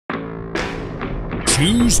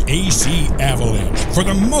Choose AC Avalanche for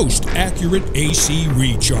the most accurate AC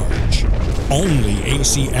recharge. Only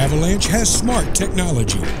AC Avalanche has smart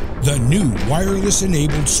technology. The new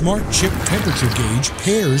wireless-enabled smart chip temperature gauge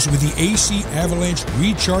pairs with the AC Avalanche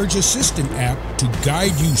Recharge Assistant app to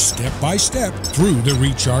guide you step by step through the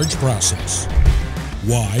recharge process.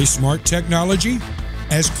 Why smart technology?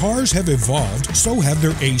 As cars have evolved, so have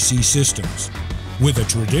their AC systems. With a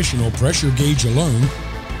traditional pressure gauge alone,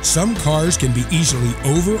 some cars can be easily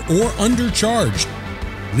over or undercharged,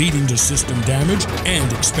 leading to system damage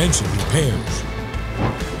and expensive repairs.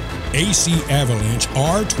 AC Avalanche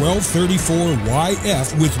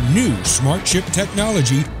R-1234yf with new smart chip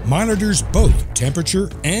technology monitors both temperature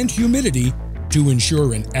and humidity to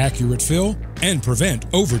ensure an accurate fill and prevent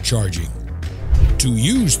overcharging. To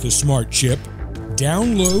use the smart chip,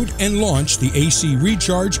 download and launch the AC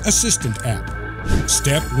Recharge Assistant app.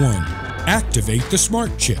 Step 1. Activate the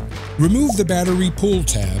smart chip. Remove the battery pull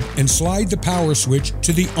tab and slide the power switch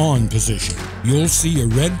to the on position. You'll see a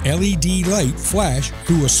red LED light flash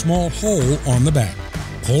through a small hole on the back.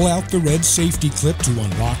 Pull out the red safety clip to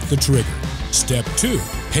unlock the trigger. Step 2.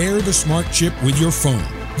 Pair the smart chip with your phone.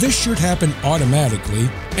 This should happen automatically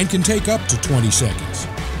and can take up to 20 seconds.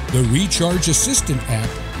 The Recharge Assistant app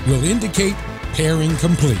will indicate pairing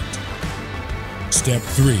complete. Step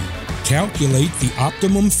 3. Calculate the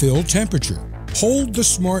optimum fill temperature. Hold the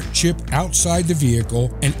smart chip outside the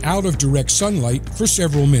vehicle and out of direct sunlight for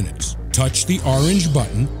several minutes. Touch the orange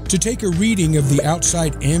button to take a reading of the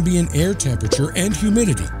outside ambient air temperature and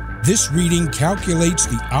humidity. This reading calculates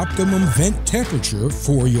the optimum vent temperature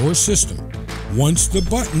for your system. Once the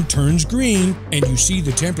button turns green and you see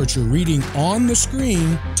the temperature reading on the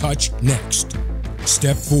screen, touch Next.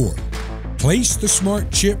 Step 4. Place the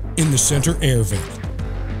smart chip in the center air vent.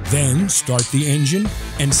 Then start the engine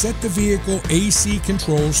and set the vehicle AC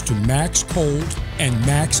controls to max cold and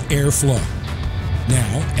max airflow.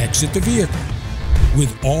 Now exit the vehicle.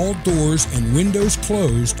 With all doors and windows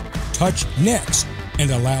closed, touch Next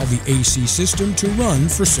and allow the AC system to run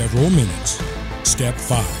for several minutes. Step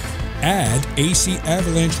 5. Add AC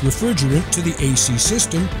Avalanche Refrigerant to the AC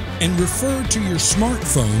system and refer to your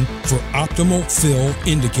smartphone for optimal fill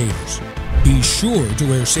indicators. Be sure to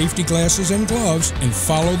wear safety glasses and gloves and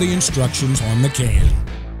follow the instructions on the can.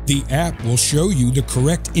 The app will show you the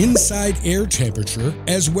correct inside air temperature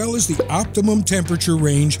as well as the optimum temperature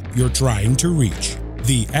range you're trying to reach.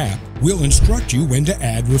 The app will instruct you when to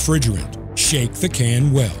add refrigerant. Shake the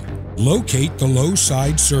can well. Locate the low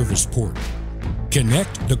side service port.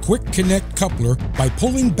 Connect the Quick Connect coupler by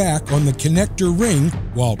pulling back on the connector ring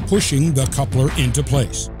while pushing the coupler into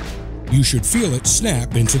place. You should feel it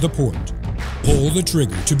snap into the port. Pull the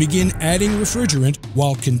trigger to begin adding refrigerant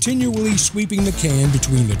while continually sweeping the can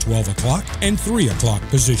between the 12 o'clock and 3 o'clock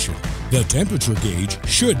position. The temperature gauge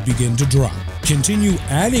should begin to drop. Continue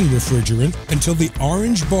adding refrigerant until the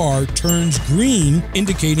orange bar turns green,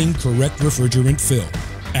 indicating correct refrigerant fill.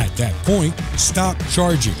 At that point, stop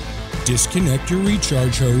charging. Disconnect your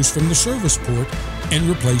recharge hose from the service port and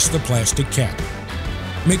replace the plastic cap.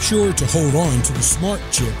 Make sure to hold on to the smart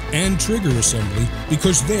chip and trigger assembly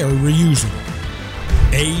because they're reusable.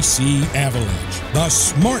 AC Avalanche, the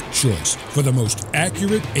smart choice for the most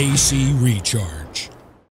accurate AC recharge.